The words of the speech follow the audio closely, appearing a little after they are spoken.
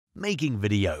making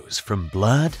videos from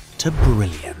blurred to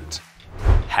brilliant.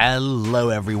 Hello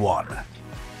everyone!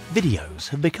 Videos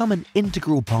have become an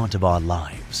integral part of our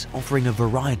lives, offering a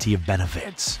variety of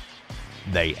benefits.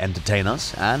 They entertain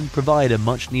us and provide a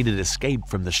much-needed escape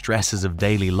from the stresses of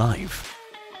daily life.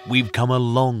 We've come a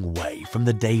long way from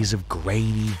the days of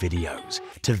grainy videos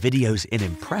to videos in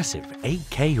impressive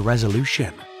 8K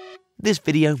resolution. This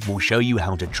video will show you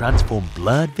how to transform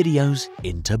blurred videos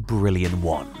into brilliant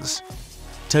ones.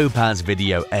 Topaz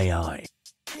Video AI.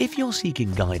 If you're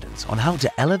seeking guidance on how to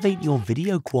elevate your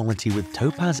video quality with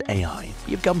Topaz AI,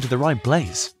 you've come to the right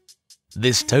place.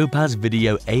 This Topaz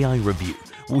Video AI review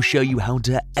will show you how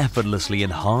to effortlessly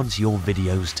enhance your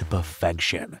videos to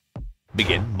perfection.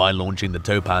 Begin by launching the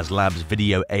Topaz Labs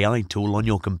Video AI tool on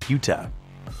your computer.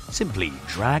 Simply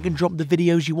drag and drop the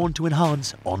videos you want to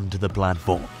enhance onto the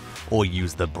platform, or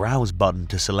use the Browse button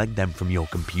to select them from your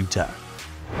computer.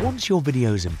 Once your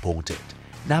video is imported,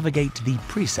 navigate to the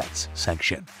Presets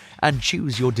section and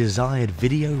choose your desired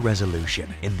video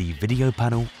resolution in the video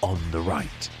panel on the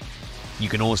right. You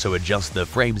can also adjust the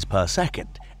frames per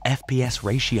second FPS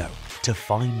ratio to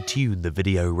fine-tune the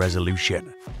video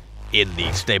resolution. In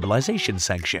the Stabilization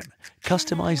section,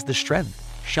 customize the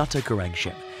strength, shutter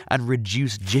correction, and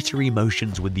reduce jittery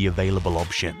motions with the available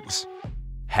options.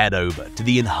 Head over to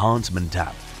the Enhancement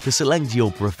tab to select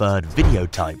your preferred video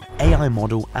type, AI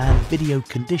model, and video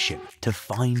condition to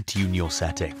fine-tune your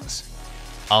settings.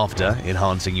 After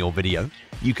enhancing your video,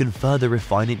 you can further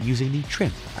refine it using the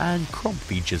trim and crop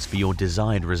features for your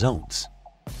desired results.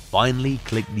 Finally,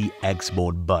 click the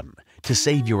Export button to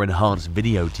save your enhanced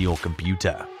video to your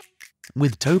computer.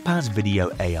 With Topaz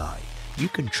Video AI, you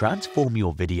can transform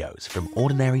your videos from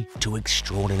ordinary to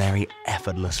extraordinary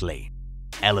effortlessly.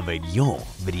 Elevate your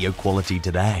video quality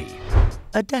today.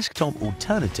 A desktop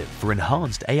alternative for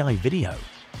enhanced AI video,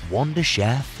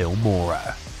 Wondershare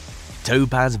Filmora.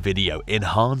 Topaz Video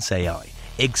Enhance AI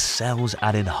excels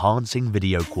at enhancing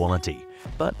video quality,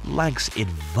 but lacks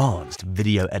advanced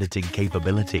video editing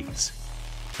capabilities.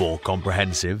 For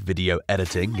comprehensive video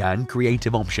editing and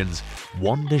creative options,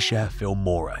 Wondershare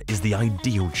Filmora is the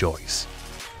ideal choice.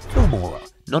 Filmora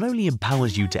not only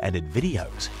empowers you to edit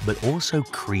videos, but also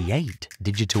create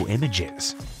digital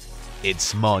images. Its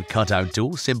smart cutout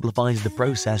tool simplifies the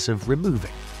process of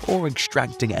removing or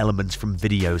extracting elements from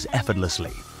videos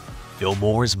effortlessly.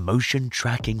 Filmora's motion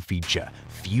tracking feature,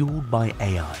 fueled by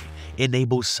AI,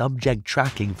 enables subject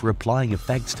tracking for applying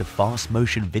effects to fast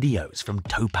motion videos from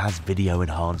Topaz Video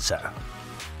Enhancer.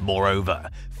 Moreover,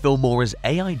 Filmora's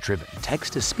AI-driven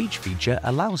text-to-speech feature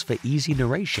allows for easy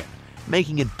narration,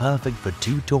 making it perfect for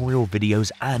tutorial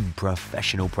videos and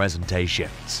professional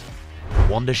presentations.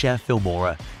 Wondershare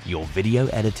Filmora, your video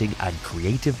editing and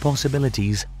creative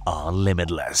possibilities are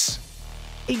limitless.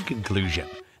 In conclusion,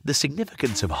 the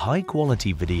significance of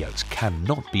high-quality videos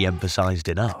cannot be emphasized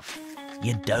enough.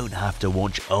 You don't have to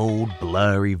watch old,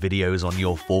 blurry videos on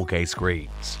your 4K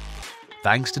screens.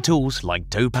 Thanks to tools like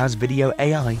Topaz Video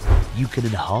AI, you can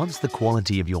enhance the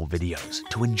quality of your videos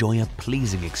to enjoy a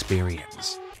pleasing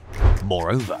experience.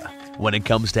 Moreover, when it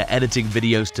comes to editing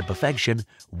videos to perfection,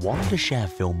 Wondershare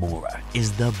Filmora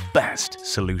is the best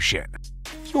solution.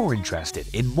 If you're interested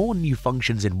in more new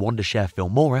functions in Wondershare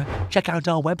Filmora, check out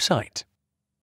our website.